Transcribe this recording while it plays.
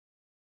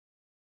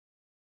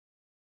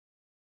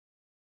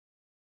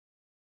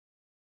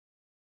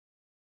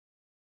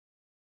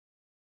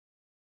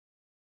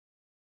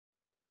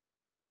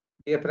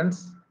Dear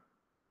friends,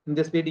 in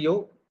this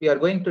video, we are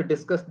going to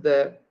discuss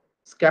the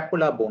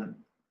scapula bone.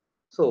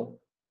 So,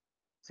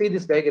 see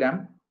this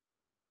diagram.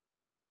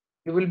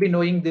 You will be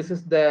knowing this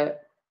is the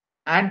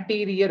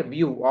anterior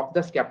view of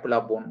the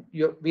scapula bone.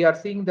 We are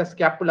seeing the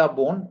scapula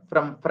bone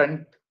from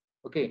front.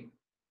 Okay.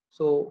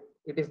 So,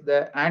 it is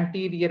the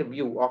anterior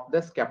view of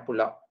the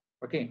scapula.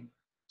 Okay.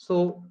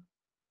 So,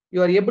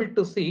 you are able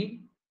to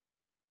see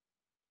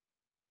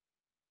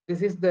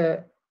this is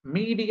the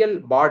medial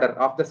border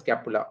of the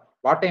scapula.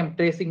 What I am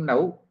tracing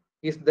now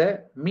is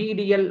the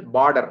medial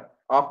border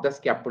of the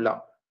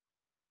scapula,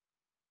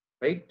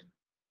 right?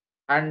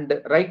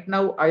 And right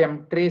now I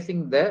am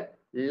tracing the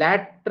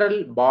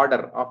lateral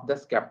border of the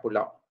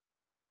scapula,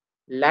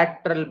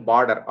 lateral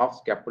border of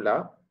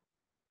scapula.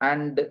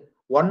 And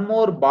one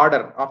more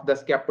border of the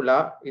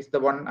scapula is the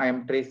one I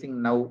am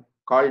tracing now,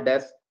 called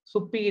as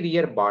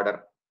superior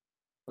border.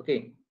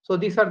 Okay, so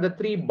these are the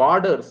three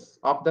borders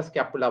of the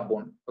scapula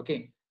bone.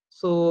 Okay,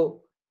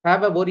 so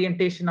have a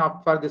orientation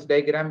of for this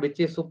diagram, which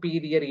is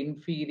superior,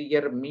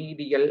 inferior,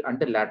 medial, and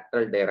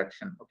lateral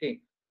direction. Okay,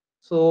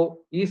 so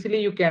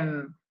easily you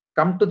can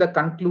come to the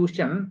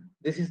conclusion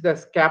this is the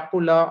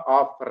scapula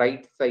of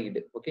right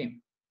side. Okay,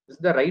 this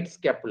is the right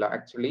scapula.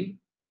 Actually,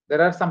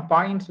 there are some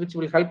points which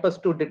will help us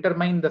to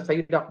determine the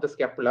side of the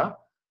scapula.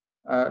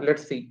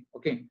 Let's see.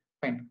 Okay,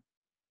 fine.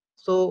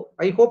 So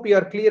I hope you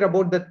are clear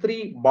about the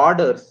three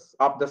borders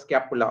of the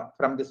scapula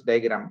from this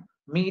diagram: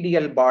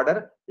 medial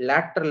border,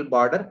 lateral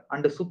border,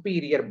 and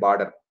superior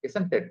border,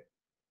 isn't it?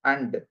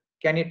 And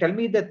can you tell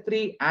me the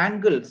three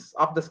angles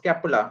of the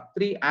scapula?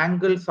 Three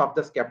angles of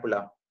the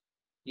scapula.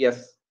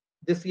 Yes,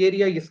 this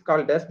area is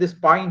called as, this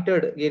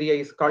pointed area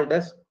is called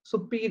as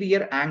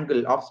superior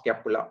angle of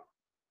scapula.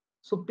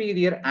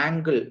 Superior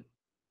angle.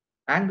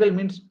 Angle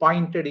means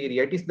pointed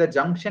area. It is the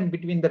junction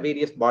between the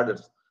various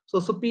borders. So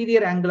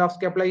superior angle of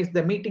scapula is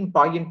the meeting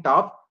point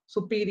of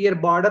superior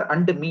border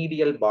and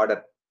medial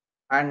border.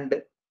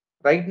 And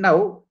right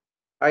now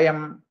I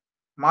am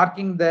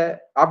marking the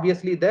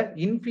obviously the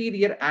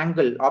inferior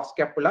angle of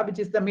scapula, which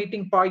is the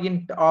meeting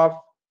point of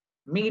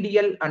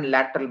medial and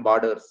lateral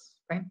borders.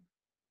 Fine.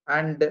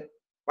 And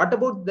what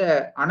about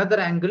the another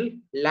angle?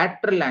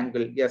 Lateral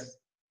angle. Yes.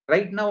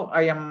 Right now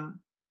I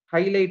am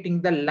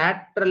highlighting the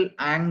lateral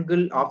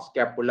angle of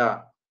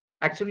scapula.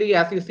 Actually,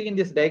 as you see in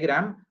this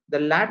diagram, the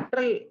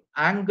lateral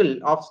angle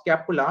of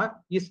scapula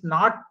is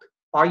not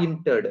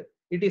pointed.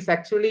 It is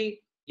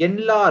actually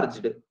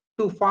enlarged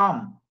to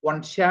form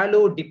one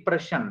shallow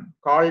depression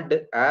called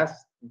as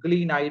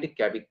glenoid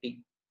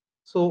cavity.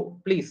 So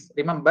please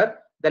remember,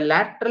 the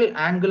lateral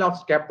angle of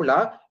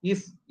scapula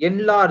is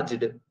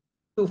enlarged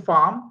to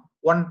form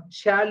one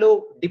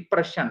shallow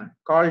depression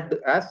called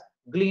as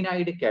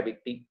glenoid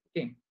cavity.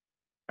 Okay,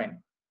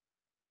 fine.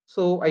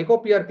 So I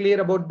hope you are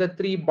clear about the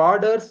three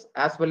borders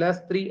as well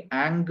as three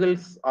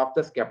angles of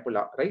the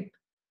scapula, right?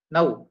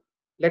 Now,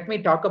 let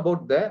me talk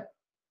about the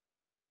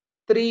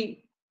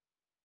three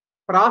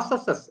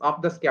processes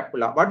of the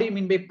scapula. What do you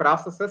mean by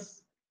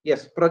processes?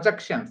 Yes,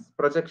 projections,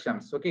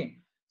 projections. Okay.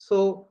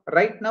 So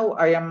right now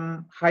I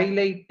am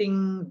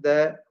highlighting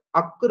the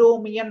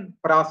acromion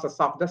process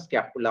of the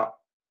scapula.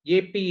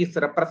 AP is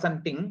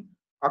representing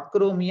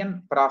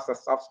acromion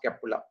process of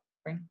scapula.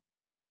 Fine.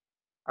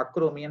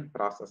 Acromion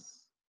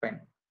process. Fine.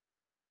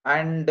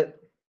 And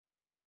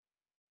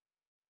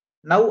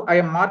now I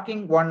am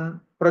marking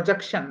one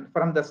projection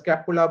from the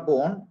scapula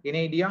bone in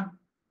idea.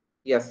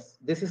 Yes,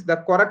 this is the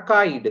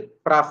coracoid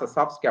process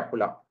of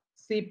scapula.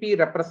 CP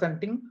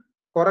representing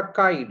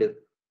coracoid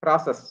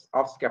process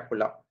of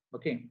scapula.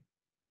 Okay.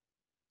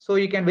 So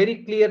you can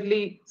very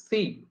clearly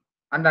see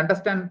and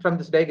understand from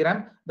this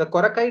diagram, the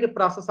coracoid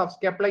process of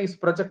scapula is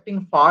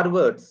projecting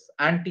forwards,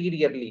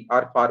 anteriorly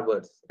or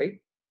forwards, right?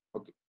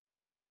 Okay.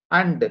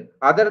 And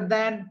other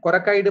than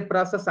coracoid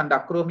process and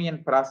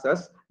acromion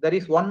process, there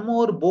is one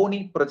more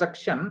bony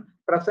projection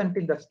present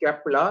in the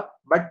scapula,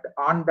 but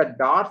on the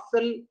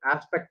dorsal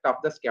aspect of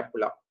the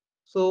scapula.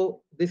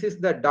 So this is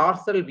the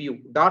dorsal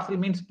view. Dorsal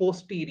means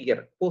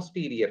posterior,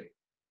 posterior.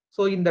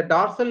 So in the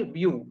dorsal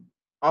view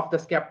of the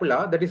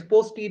scapula, that is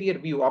posterior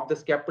view of the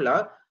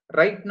scapula,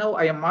 right now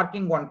I am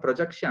marking one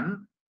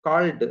projection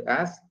called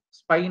as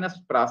spinous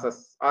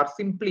process, or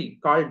simply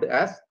called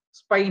as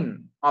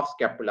spine of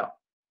scapula.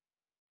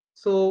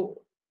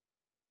 So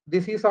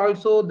this is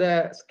also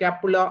the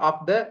scapula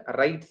of the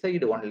right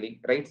side only,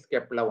 right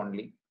scapula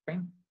only.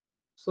 Fine.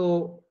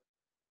 So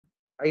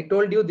I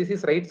told you this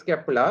is right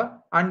scapula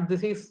and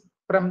this is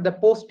from the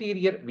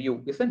posterior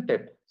view, isn't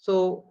it?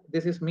 So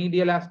this is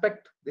medial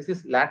aspect, this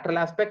is lateral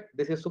aspect,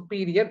 this is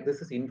superior,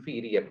 this is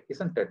inferior,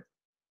 isn't it?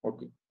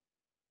 Okay,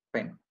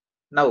 fine.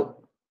 Now,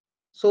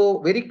 so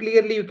very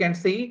clearly you can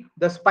see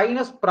the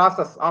spinous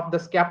process of the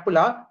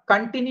scapula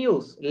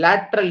continues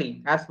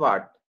laterally as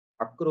what?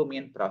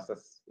 Acromion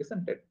process,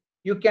 isn't it?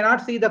 You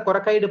cannot see the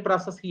coracoid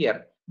process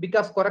here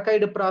because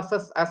coracoid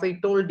process, as I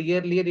told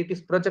earlier, it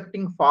is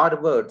projecting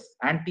forwards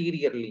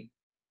anteriorly,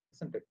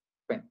 isn't it?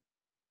 Fine.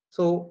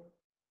 So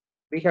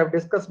We have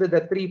discussed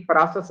the three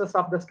processes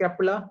of the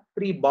scapula,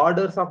 three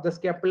borders of the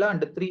scapula,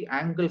 and three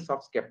angles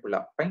of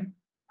scapula. Fine.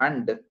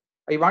 And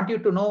I want you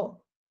to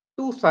know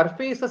two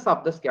surfaces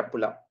of the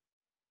scapula.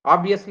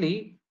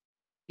 Obviously,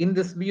 in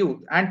this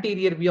view,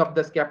 anterior view of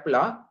the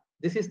scapula,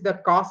 this is the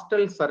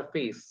costal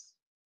surface.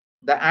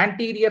 The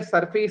anterior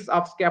surface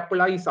of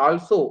scapula is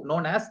also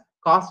known as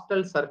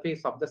costal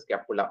surface of the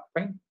scapula.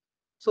 Fine.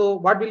 So,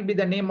 what will be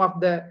the name of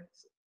the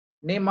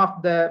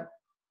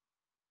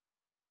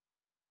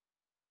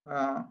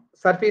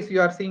surface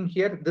you are seeing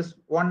here? This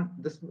one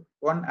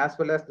as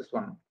well as this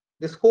one.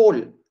 This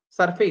whole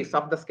surface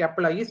of the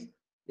scapula is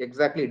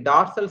exactly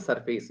dorsal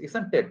surface,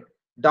 isn't it?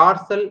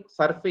 Dorsal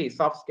surface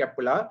of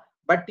scapula.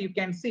 But you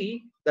can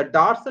see the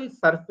dorsal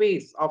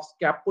surface of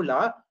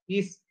scapula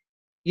is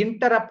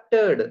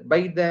interrupted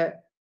by the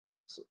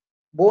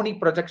bony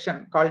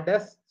projection called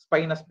as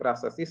spinous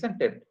process,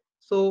 isn't it?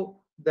 So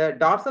the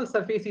dorsal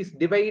surface is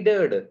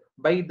divided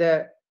by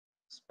the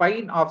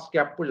spine of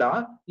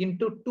scapula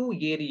into two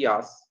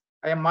areas.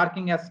 I am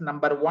marking as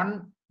number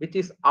 1, which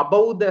is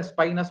above the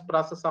spinous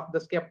process of the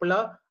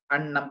scapula,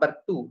 and number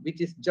 2,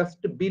 which is just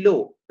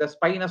below the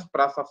spinous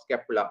process of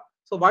scapula.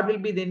 So what will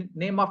be the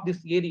name of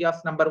these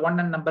areas, number 1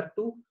 and number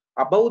 2?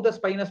 Above the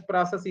spinous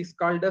process is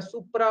called a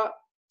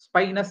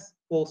supraspinous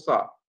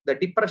fossa. The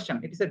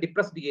depression, it is a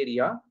depressed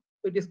area.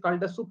 So it is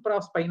called a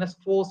supraspinous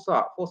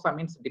fossa. Fossa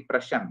means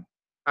depression.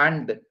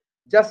 And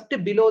just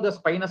below the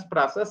spinous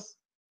process,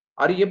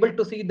 are you able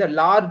to see the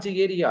larger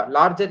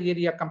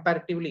area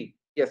comparatively?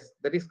 Yes,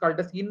 that is called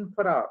as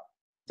infra,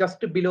 just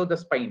below the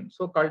spine.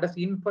 So called as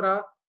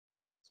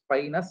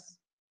infraspinous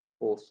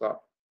fossa.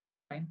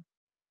 Fine.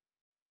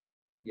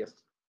 Yes.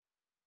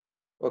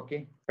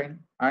 Okay, fine.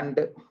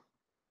 And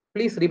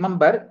please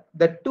remember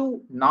the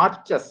two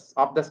notches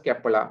of the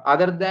scapula,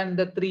 other than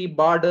the three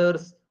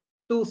borders,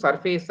 two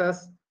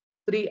surfaces,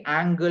 three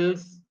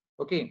angles.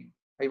 Okay,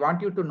 I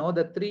want you to know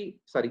the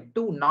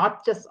two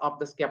notches of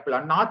the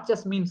scapula.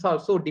 Notches means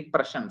also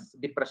depressions.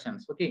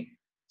 Okay,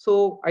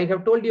 so I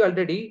have told you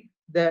already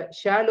the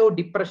shallow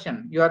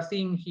depression you are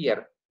seeing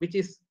here, which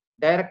is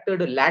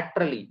directed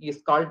laterally,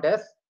 is called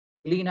as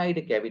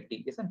glenoid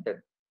cavity, isn't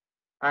it?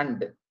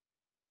 And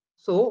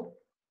so,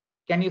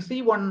 can you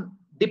see one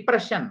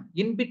depression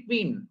in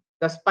between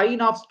the spine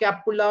of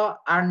scapula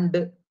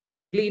and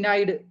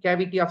glenoid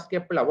cavity of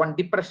scapula? One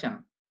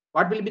depression.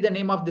 What will be the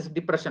name of this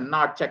depression?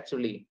 Notch,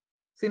 actually.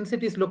 Since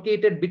it is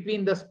located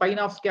between the spine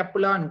of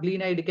scapula and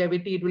glenoid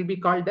cavity, it will be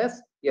called as,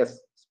 yes,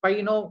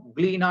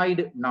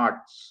 spinoglenoid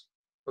notch.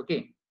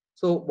 Okay.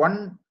 So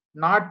one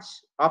notch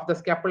of the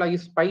scapula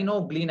is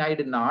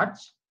spinoglenoid notch.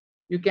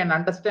 You can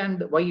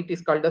understand why it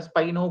is called a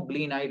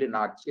spinoglenoid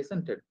notch,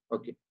 isn't it?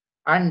 Okay.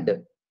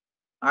 And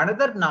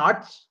another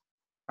notch,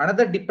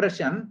 another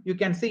depression you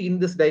can see in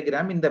this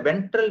diagram in the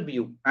ventral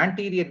view,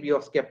 anterior view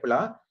of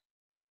scapula.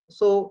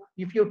 So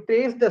if you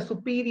trace the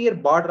superior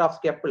border of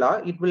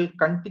scapula, it will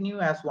continue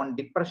as one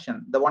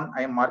depression, the one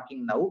I am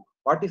marking now.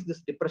 What is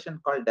this depression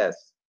called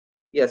as?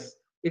 Yes,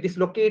 it is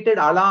located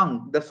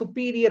along the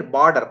superior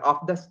border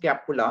of the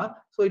scapula.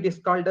 So it is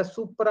called a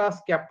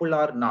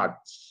suprascapular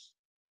notch.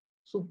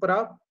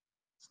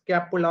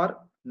 Suprascapular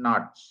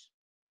notch.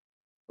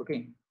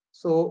 Okay.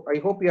 So I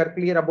hope you are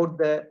clear about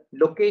the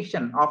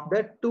location of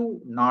the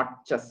two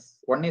notches.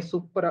 One is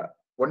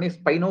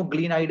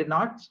spinoglenoid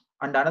notch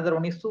and another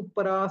one is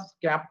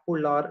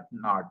suprascapular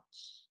notch.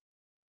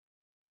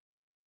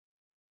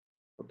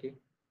 Okay,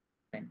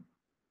 fine.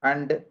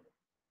 And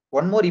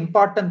one more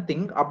important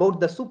thing about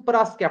the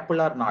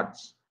suprascapular notch.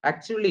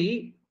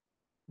 Actually,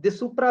 the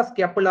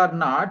suprascapular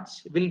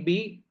notch will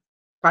be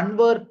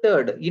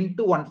converted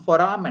into one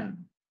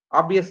foramen.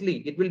 Obviously,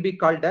 it will be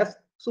called as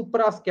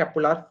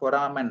suprascapular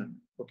foramen.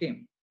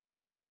 Okay,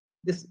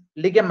 this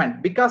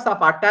ligament, because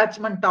of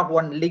attachment of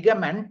one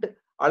ligament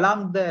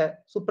along the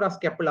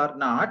suprascapular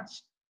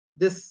notch,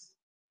 this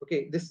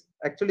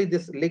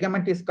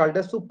ligament is called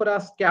a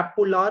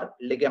suprascapular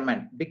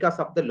ligament because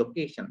of the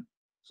location,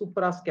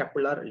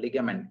 suprascapular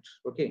ligament.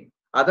 Okay,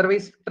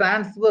 otherwise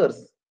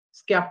transverse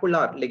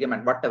scapular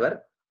ligament,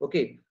 whatever.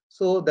 Okay,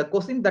 so the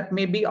question that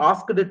may be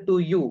asked to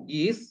you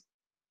is,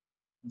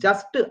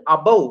 just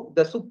above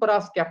the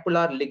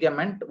suprascapular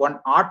ligament, one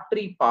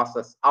artery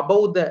passes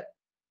above the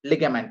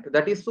ligament,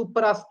 that is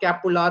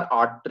suprascapular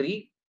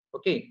artery.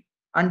 Okay,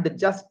 and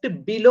just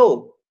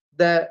below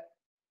the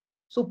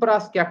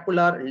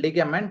suprascapular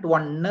ligament,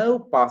 one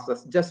nerve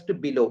passes just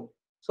below.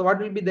 So what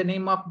will be the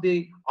name of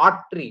the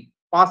artery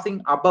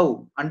passing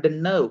above and the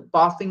nerve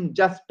passing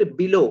just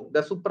below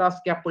the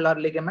suprascapular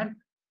ligament?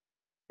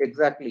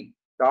 Exactly,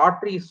 the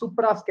artery is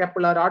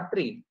suprascapular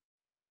artery.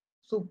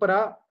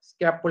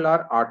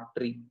 Suprascapular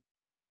artery,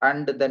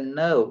 and the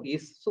nerve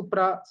is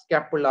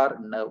suprascapular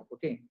nerve.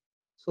 Okay,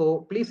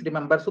 so please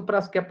remember,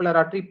 suprascapular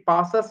artery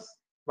passes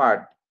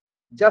what?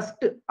 Just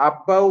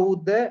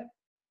above the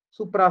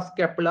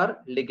suprascapular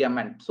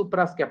ligament.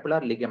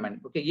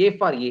 Okay, A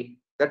for A.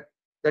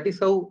 That is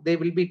how they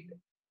will be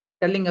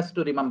telling us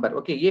to remember.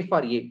 Okay, A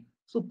for A.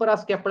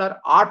 Suprascapular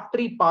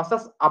artery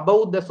passes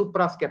above the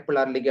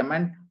suprascapular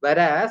ligament,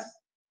 whereas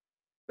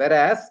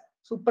whereas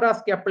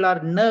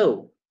suprascapular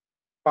nerve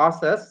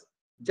passes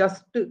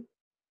just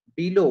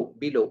below,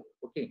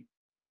 okay,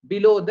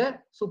 below the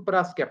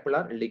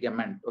suprascapular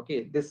ligament.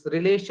 Okay, this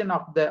relation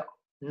of the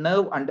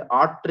nerve and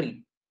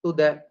artery to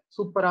the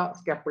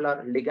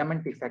suprascapular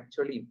ligament is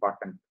actually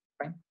important.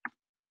 Fine.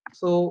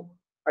 So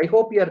I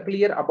hope you are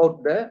clear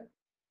about the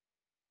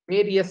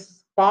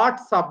various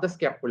parts of the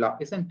scapula,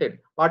 isn't it?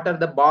 What are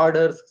the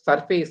borders,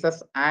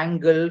 surfaces,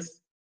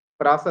 angles,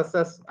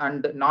 processes,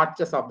 and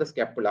notches of the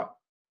scapula?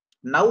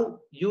 Now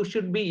you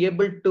should be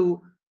able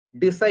to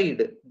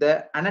decide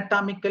the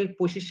anatomical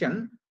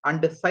position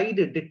and the side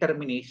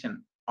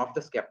determination of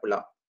the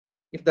scapula.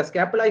 If the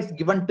scapula is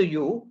given to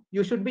you,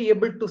 you should be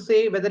able to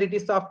say whether it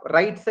is of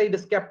right side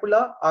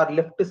scapula or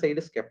left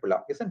side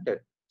scapula, isn't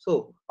it?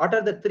 So what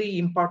are the three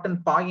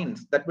important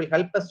points that will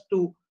help us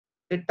to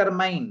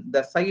determine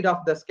the side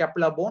of the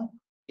scapula bone?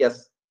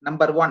 Yes,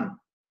 number one,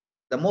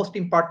 the most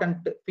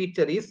important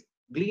feature is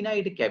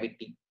glenoid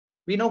cavity.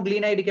 We know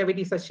glenoid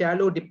cavity is a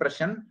shallow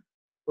depression.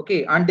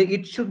 Okay, and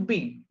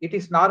it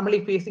is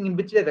normally facing in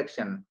which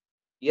direction?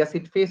 Yes,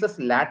 it faces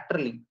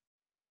laterally.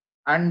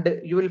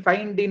 And you will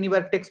find in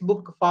your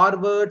textbook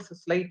forwards,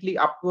 slightly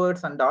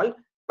upwards and all.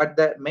 But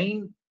the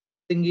main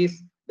thing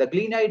is the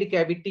glenoid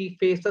cavity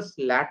faces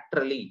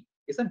laterally,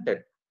 isn't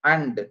it?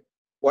 And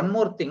one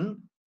more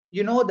thing,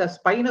 you know the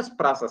spinous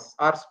process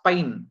or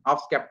spine of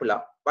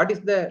scapula. What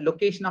is the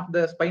location of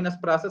the spinous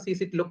process?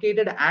 Is it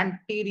located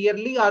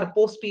anteriorly or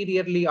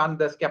posteriorly on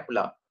the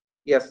scapula?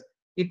 Yes,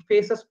 it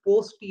faces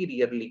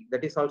posteriorly.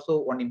 That is also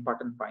one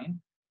important point.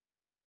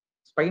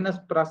 Spinous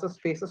process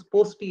faces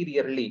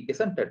posteriorly,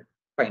 isn't it?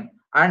 Fine.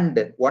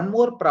 And one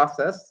more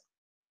process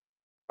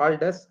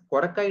called as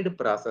coracoid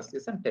process,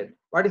 isn't it?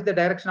 What is the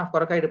direction of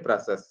coracoid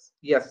process?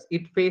 Yes,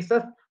 it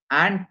faces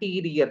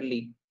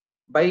anteriorly.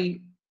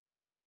 By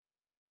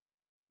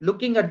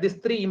looking at these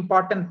three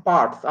important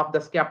parts of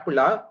the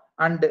scapula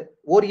and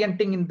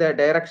orienting in the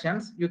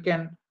directions, you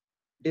can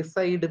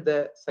decide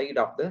the side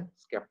of the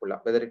scapula,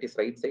 whether it is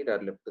right side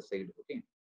or left side. Okay.